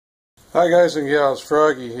Hi guys and gals,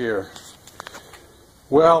 Froggy here.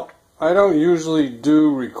 Well, I don't usually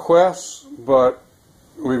do requests, but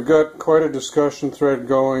we've got quite a discussion thread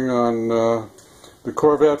going on the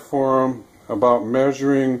Corvette forum about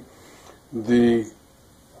measuring the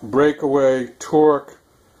breakaway torque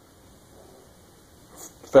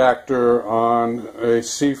factor on a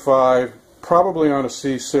C5, probably on a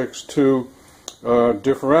C6-2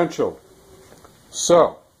 differential.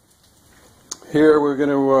 So, here we're going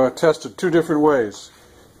to test it two different ways.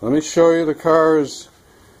 Let me show you. The car is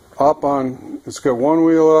up on, it's got one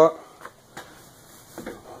wheel up,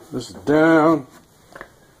 this is down,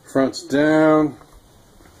 front's down,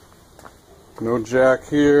 no jack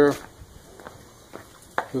here,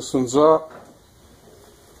 this one's up,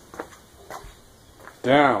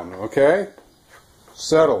 down, okay?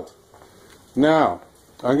 Settled. Now,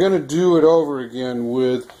 I'm going to do it over again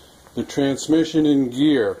with the transmission in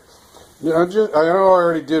gear. I know I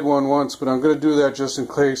already did one once, but I'm going to do that just in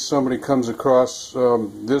case somebody comes across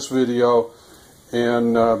this video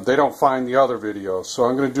and they don't find the other video. So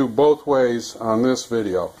I'm going to do both ways on this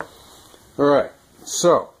video. Alright,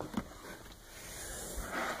 so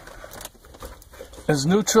it's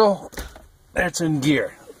neutral, it's in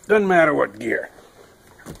gear. Doesn't matter what gear.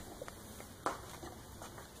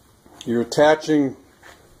 You're attaching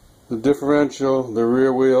the differential, the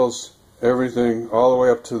rear wheels, everything all the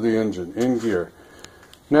way up to the engine in gear.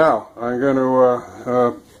 Now I'm going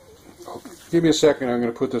to give me a second. I'm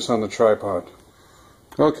going to put this on the tripod.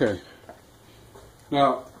 Okay.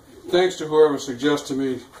 Now, thanks to whoever suggested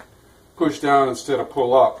me push down instead of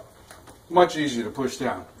pull up. Much easier to push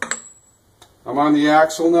down. I'm on the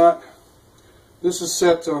axle nut. This is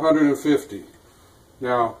set to 150.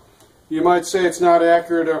 Now, you might say it's not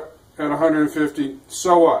accurate at 150,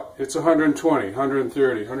 so what? It's 120,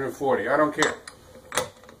 130, 140, I don't care.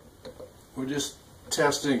 We're just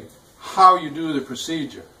testing how you do the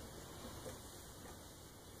procedure.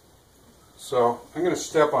 So I'm going to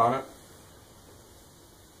step on it.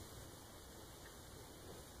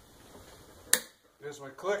 There's my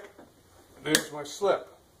click, there's my slip.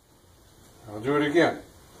 I'll do it again.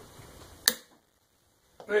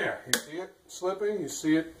 There, you see it slipping, you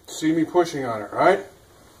see me pushing on it, right?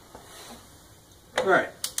 Alright,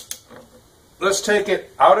 let's take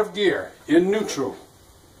it out of gear, in neutral.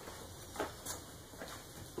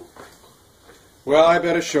 Well, I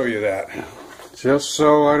better show you that, just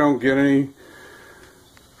so I don't get any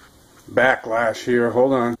backlash here.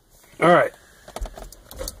 Hold on. Alright,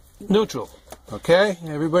 neutral, okay?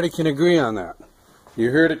 Everybody can agree on that.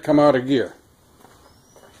 You heard it come out of gear.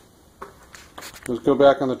 Let's go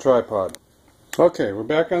back on the tripod. Okay, we're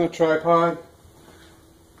back on the tripod.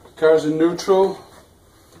 The car's in neutral.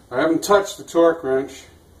 I haven't touched the torque wrench.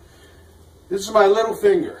 This is my little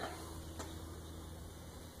finger.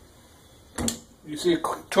 You see a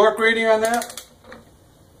torque reading on that?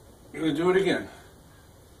 I'm going to do it again.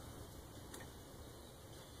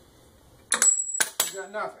 You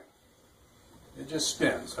got nothing. It just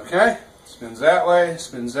spins, okay? Spins that way,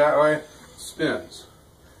 spins.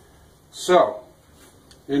 So,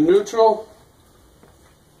 in neutral,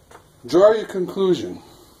 draw your conclusion.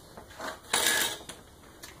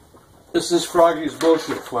 This is Froggy's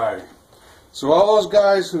bullshit flag. So all those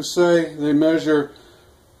guys who say they measure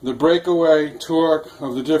the breakaway torque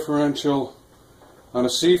of the differential on a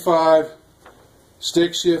C5,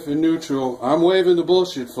 stick shift in neutral, I'm waving the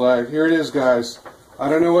bullshit flag. Here it is, guys. I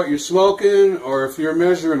don't know what you're smoking, or if you're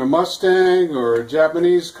measuring a Mustang or a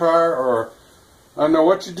Japanese car, or I don't know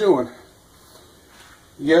what you're doing.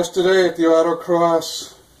 Yesterday at the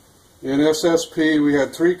autocross in SSP, we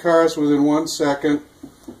had 3 cars within 1 second.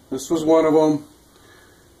 This was one of them.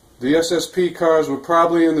 The SSP cars were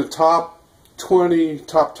probably in the top 20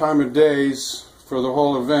 top time of days for the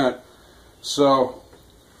whole event. So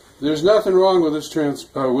there's nothing wrong with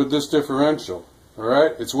this differential. All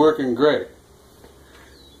right, it's working great.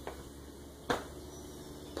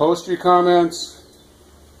 Post your comments.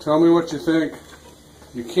 Tell me what you think.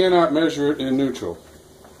 You cannot measure it in neutral.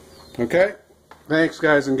 Okay? Thanks,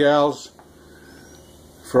 guys and gals.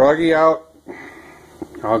 Froggy out.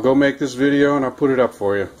 I'll go make this video and I'll put it up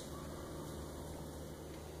for you.